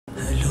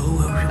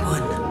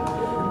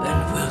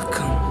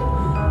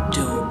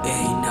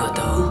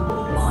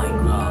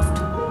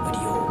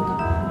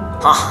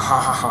Ha ha ha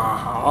ha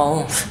ha.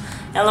 Oh.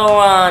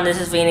 Hello, this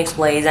is Phoenix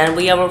Plays, and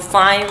we are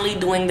finally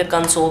doing the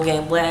console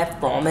gameplay. I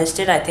promised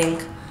it. I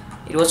think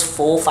it was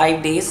 4 or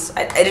 5 days.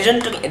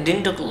 It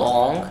didn't took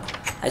long,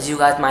 as you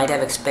guys might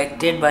have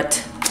expected,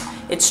 but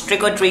it's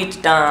trick or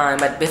treat time.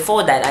 But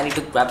before that, I need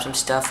to grab some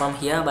stuff from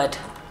here. But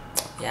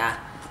yeah,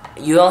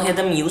 you all hear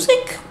the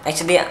music?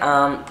 Actually,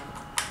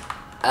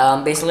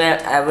 basically,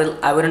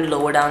 I wouldn't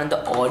lower down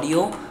the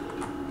audio.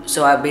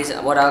 So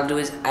what I'll do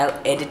is I'll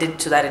edit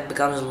it so that it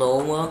becomes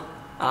lower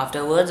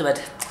afterwards.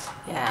 But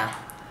yeah,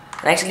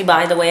 and actually,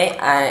 by the way,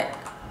 I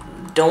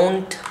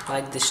don't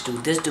like this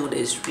dude. This dude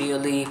is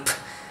really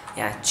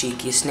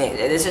cheeky snake.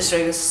 This is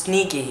really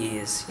sneaky. He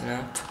is,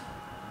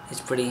 it's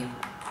pretty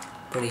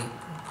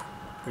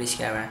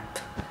scary.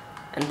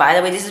 And by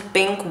the way, this is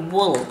pink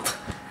wool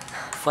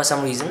for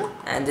some reason,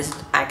 and this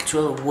is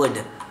actual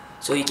wood.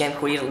 So you can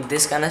create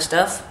this kind of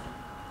stuff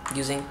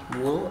using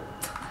wool.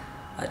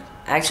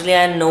 Actually,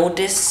 I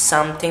noticed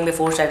something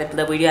before starting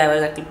the video. I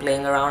was actually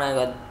playing around and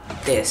I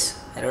got this.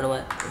 I don't know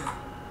what.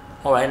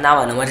 Alright, now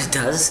I know what it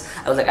does.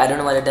 I was like, I don't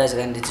know what it does,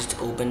 and it just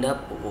opened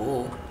up.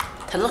 Oh,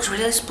 that looks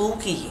really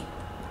spooky.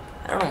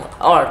 I don't know.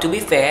 Or to be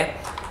fair,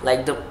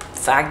 like the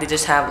fact they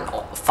just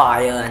have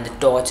fire and the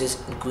torch is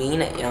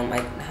green. I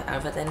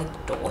have any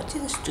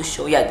torches to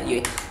show. Yeah,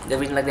 the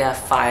reason like they have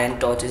fire and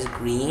torch is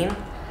green.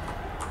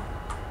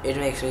 It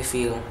makes me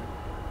feel.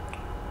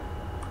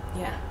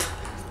 Yeah.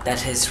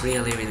 That is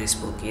really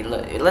spooky.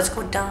 Let's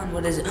go down.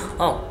 What is it?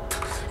 Oh,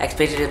 I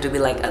expected it to be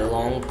like a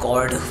long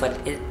corridor, but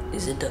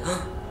is it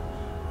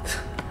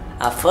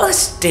our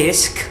first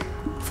disc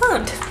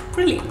found?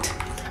 Brilliant.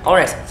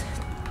 Alright,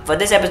 for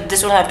this episode,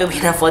 this will have to be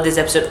enough for this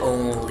episode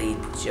only.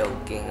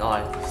 Joking.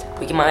 Alright,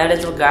 we might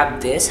as well grab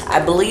this.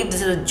 I believe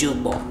this is a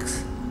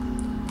jukebox.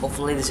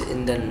 Hopefully this is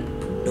in the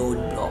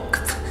node block.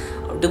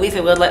 Do we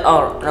figure like,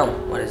 oh no,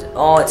 what is it?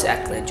 Oh, it's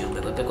actually a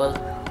jukebox because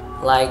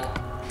like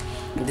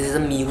this is a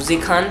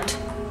music hunt.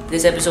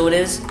 This episode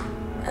is,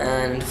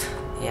 and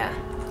yeah,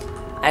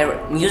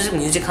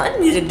 music hunt,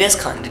 music disc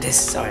hunt. It is.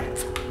 Sorry,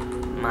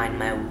 mind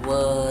my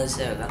words.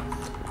 There we go.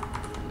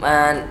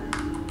 And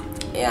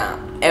yeah,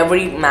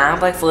 every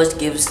map like first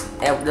gives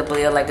the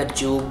player like a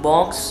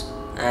jukebox,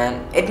 and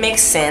it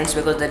makes sense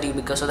because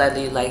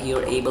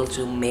you're able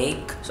to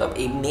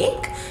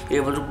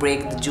you're able to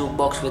break the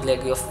jukebox with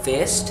like your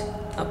fist.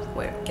 Up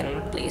where can I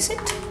place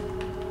it?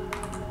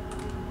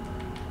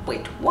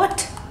 Wait,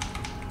 what?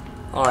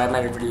 Alright,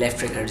 my left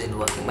trigger isn't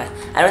working, but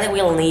I don't think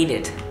we'll need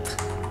it.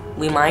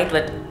 We might,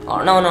 but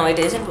oh, no, it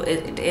isn't.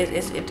 It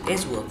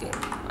is working.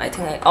 I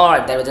think.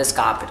 Alright, there was just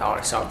carpet.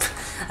 Alright, sorry,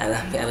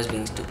 I was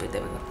being stupid.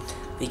 There we go.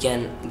 We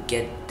can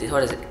get this.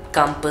 What is it?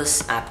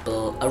 Compass,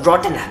 apple, a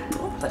rotten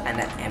apple,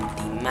 and an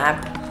empty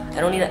map.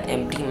 I don't need an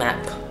empty map.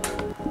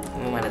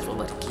 We might as well,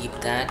 but keep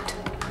that.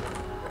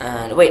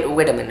 And wait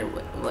a minute.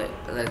 Wait,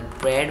 like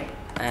bread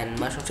and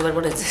mushroom soup.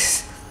 What is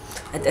this?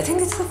 I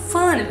think it's a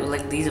fun.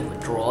 Like these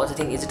drawers. I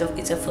think it's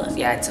a fun.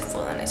 Yeah, it's a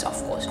fun. It's of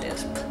course it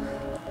is.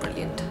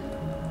 Brilliant.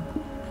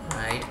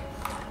 Right.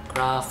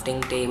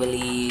 Crafting table.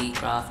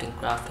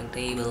 Crafting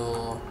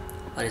table.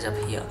 What is up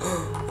here?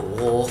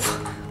 Oh,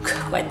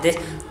 what this?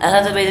 I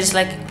love the way this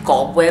like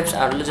cobwebs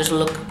are just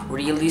look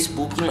really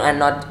spooky and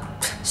not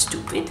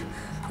stupid.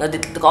 No, the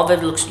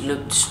cobweb looks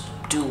stupid.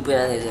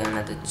 And there's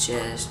another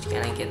chest.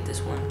 Can I get this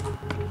one?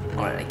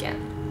 Alright, I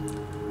can.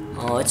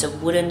 Oh, it's a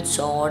wooden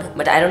sword,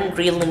 but I don't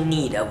really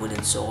need a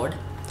wooden sword.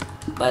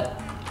 But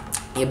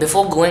yeah,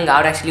 before going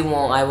out, actually,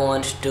 I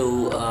want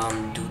to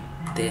do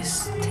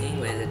this thing.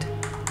 Where is it?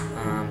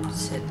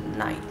 Set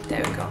night.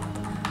 There we go.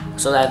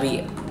 So that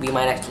we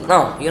might actually.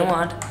 No, you know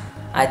what?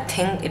 I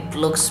think it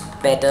looks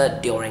better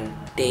during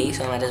day,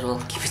 so I might as well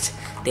keep it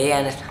day,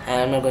 and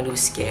I'm not going to be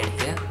scared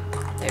here.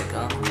 There we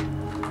go.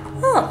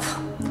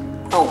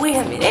 Oh, wait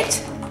a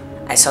minute.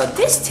 I saw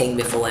this thing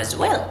before as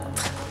well.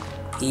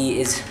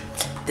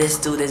 This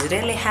dude is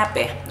really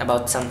happy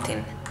about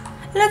something.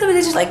 I love the way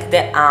they just like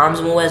their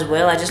arms move as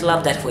well. I just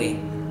love that way.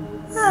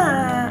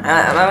 I'm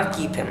gonna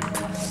keep him.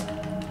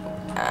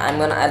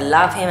 I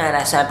love him,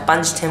 and so I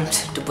punched him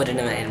to put it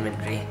in my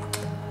inventory.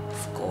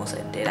 Of course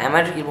I did. I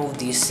might remove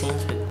these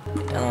things,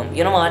 but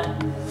you know what?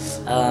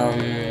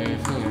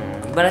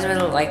 But as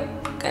well, like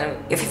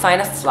if you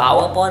find a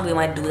flower pot, we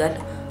might do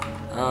that.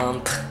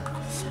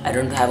 I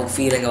don't have a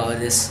feeling about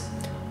this.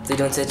 They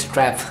don't set a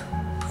trap.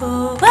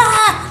 Oh,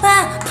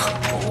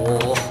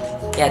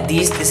 yeah,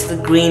 this is the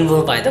green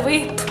wool, by the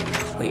way.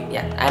 Wait,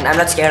 yeah, and I'm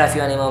not scared of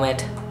you anymore,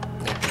 mate.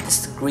 Yeah,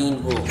 this is the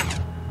green wool.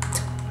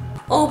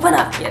 Open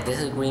up. Yeah, this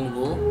is green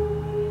wool.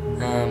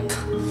 And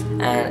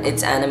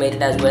it's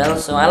animated as well.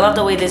 So I love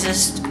the way this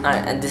is.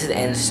 And this is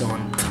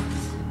endstone.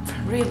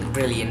 Really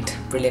brilliant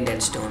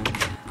endstone.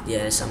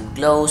 There's some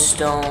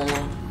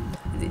glowstone.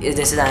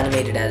 This is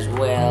animated as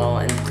well,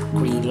 and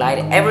green light.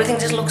 Everything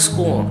just looks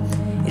cool.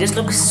 It just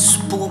looks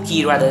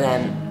spooky rather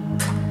than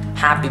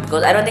happy,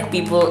 because I don't think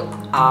people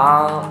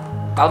are.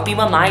 Well,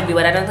 people might be,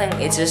 but I don't think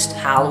it's just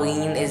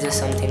Halloween. It's just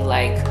something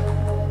like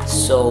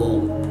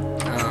so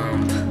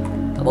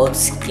about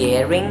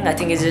scaring. I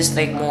think it's just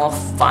like more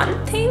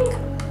fun thing.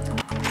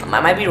 I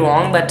might be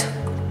wrong, but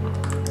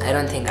I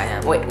don't think I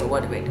am. Wait,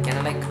 can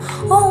I like...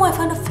 Oh, I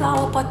found a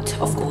flower pot.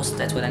 Of course,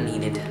 that's what I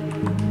needed.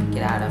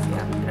 Get out of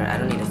here. I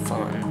don't need a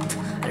phone.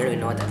 I don't even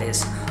know what that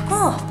is.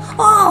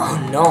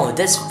 Oh no,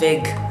 this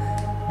pig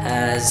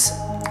has...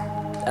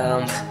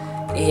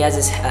 he has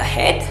his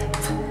head.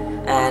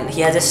 And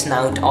he has a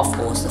snout, of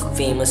course, the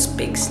famous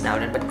pig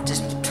snout. But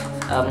just...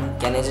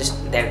 can I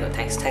just... There we go.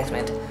 Thanks,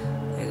 mate.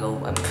 There you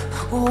go.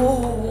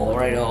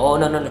 Alright. Oh,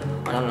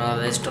 no.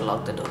 Let's just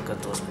lock the door because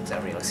those pigs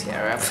are real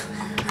scary.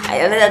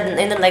 And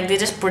then like they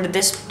just put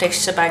this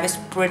texture pack is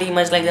pretty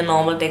much like the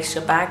normal texture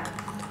pack.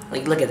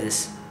 Like look at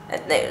this.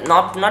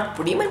 Not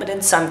pretty much, but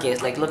in some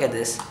case, like look at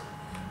this.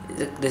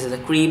 This is a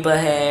creeper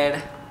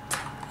head.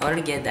 I want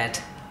to get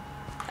that.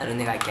 I don't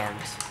think I can.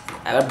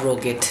 I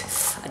broke it.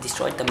 I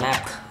destroyed the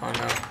map. Oh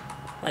no.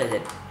 What is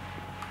it?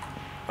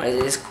 What is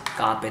this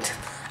carpet?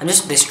 I'm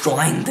just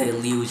destroying the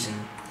illusion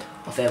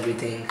of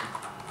everything.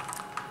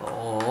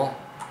 Oh.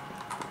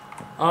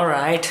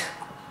 Alright.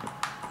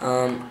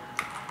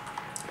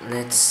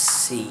 Let's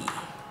see.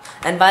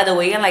 And by the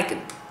way, like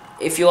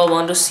if you all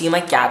want to see my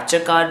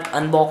capture card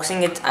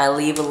unboxing it, I'll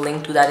leave a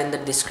link to that in the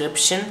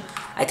description.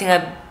 I think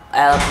I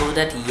uploaded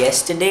that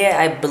yesterday.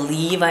 I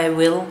believe I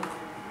will.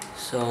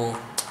 So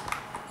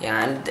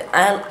yeah, and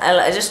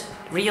I just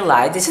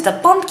realized this is a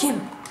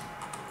pumpkin.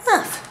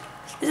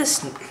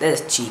 This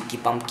is cheeky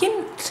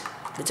pumpkin.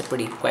 It's a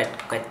pretty quite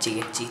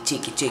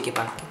cheeky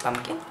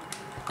pumpkin.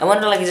 I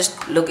want to like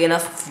just look in a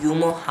few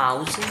more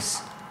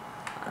houses.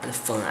 The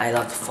fun, I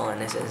love the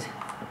furnaces.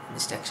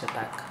 This texture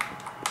pack.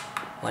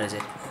 What is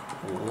it?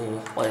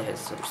 Oh, what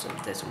is it?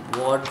 There's a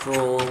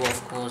wardrobe,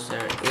 of course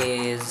there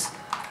is.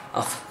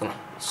 Oh, come on,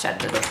 shut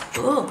the door.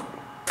 Oh.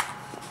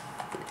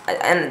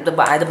 And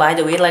by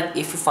the way, like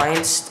if you find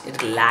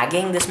it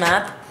lagging this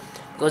map,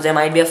 because there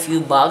might be a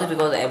few bugs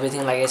because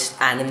everything like it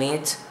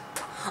animates.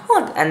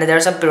 Oh, and there are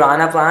some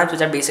piranha plants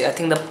which are basically, I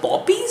think the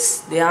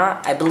poppies. They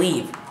are, I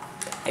believe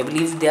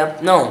they are.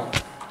 No.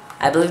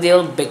 I believe they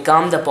will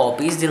become the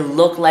poppies. They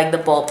look like the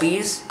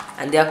poppies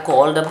and they are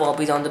called the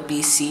poppies on the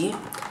PC.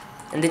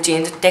 And they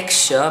changed the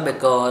texture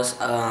because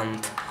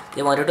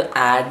they wanted to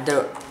add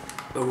the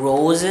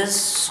roses,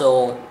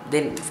 so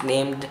they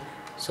named.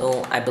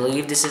 So I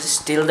believe this is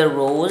still the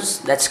rose.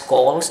 That's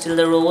called still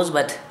the rose,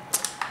 but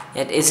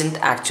it isn't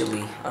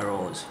actually a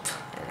rose.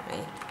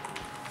 Anyway,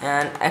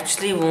 and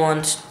actually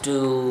want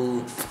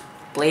to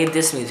play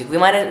this music. We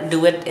might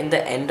do it in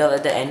the end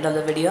of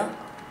the video,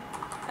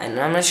 and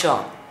I'm not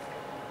sure.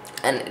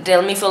 And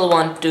tell me if you'll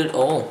want to.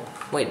 Oh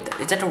wait,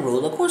 is that a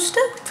roller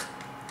coaster?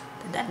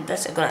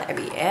 That's gonna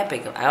be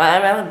epic.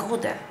 I will go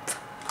there.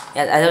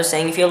 Yeah, as I was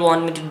saying, if you'll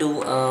want me to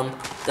do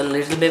the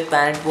Little Big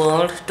Planet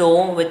World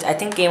tour, which I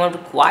think came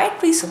out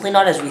quite recently,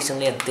 not as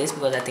recently as this,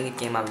 because I think it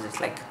came out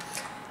just like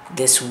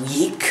this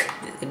week.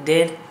 It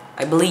did,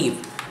 I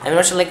believe. I'm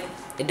not sure. Like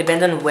it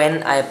depends on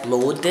when I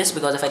upload this,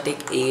 because if I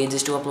take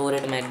ages to upload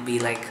it, it might be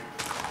like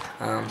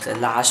the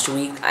last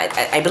week.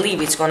 I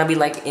believe it's gonna be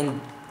like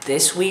in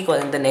this week or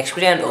in the next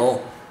video. And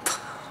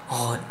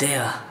oh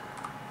dear,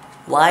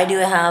 why do you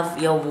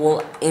have your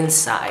wall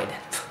inside?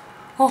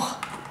 Oh,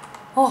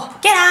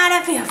 get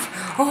out of here!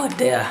 Oh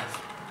dear,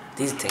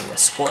 these things are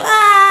spoiled.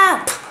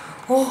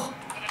 Oh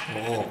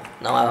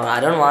no, I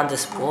don't want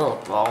this wall.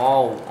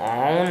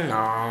 Oh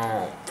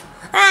no.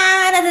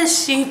 Another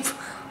sheep.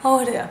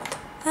 Oh dear.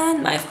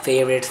 And my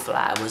favorite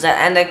flowers.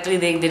 And actually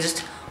they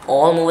just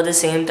all move at the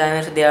same time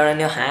if they are in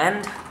your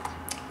hand.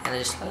 And I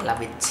just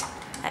love it.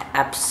 I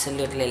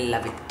absolutely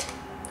love it.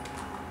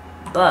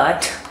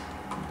 But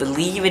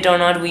believe it or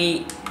not,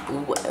 we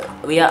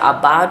are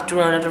about to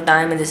run out of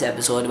time in this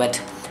episode,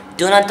 but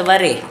do not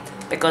worry,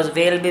 because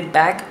we'll be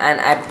back. And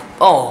I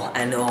know,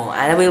 and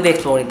I will be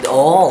exploring.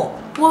 Whoa,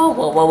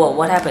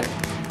 what happened?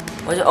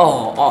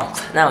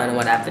 Now I know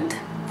what happened.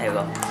 There we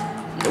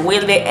go.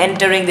 We'll be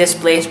entering this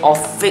place of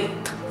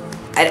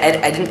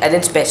I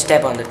didn't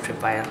step on the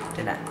tripwire,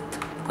 did I?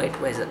 Wait,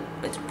 where's the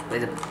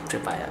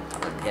tripwire?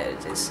 Oh, here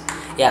it is.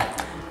 Yeah,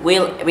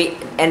 we'll be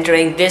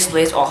entering this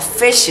place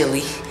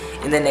officially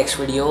in the next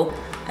video,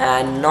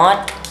 and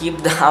not keep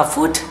our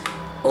foot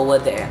over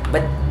there.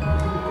 But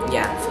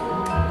yeah,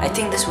 I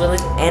think this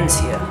village ends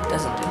here,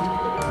 doesn't it?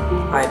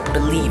 I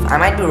believe. I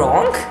might be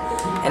wrong,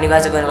 and you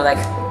guys are going to be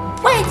like,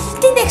 why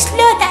didn't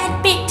explode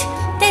that bit?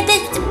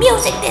 The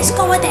music disc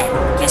over there,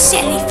 you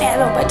silly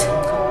fellow. But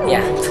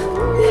yeah,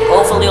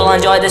 hopefully you'll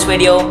enjoy this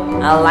video.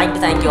 I'd like to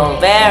thank you all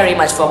very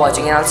much for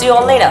watching, and I'll see you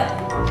all later.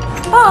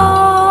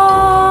 Bye.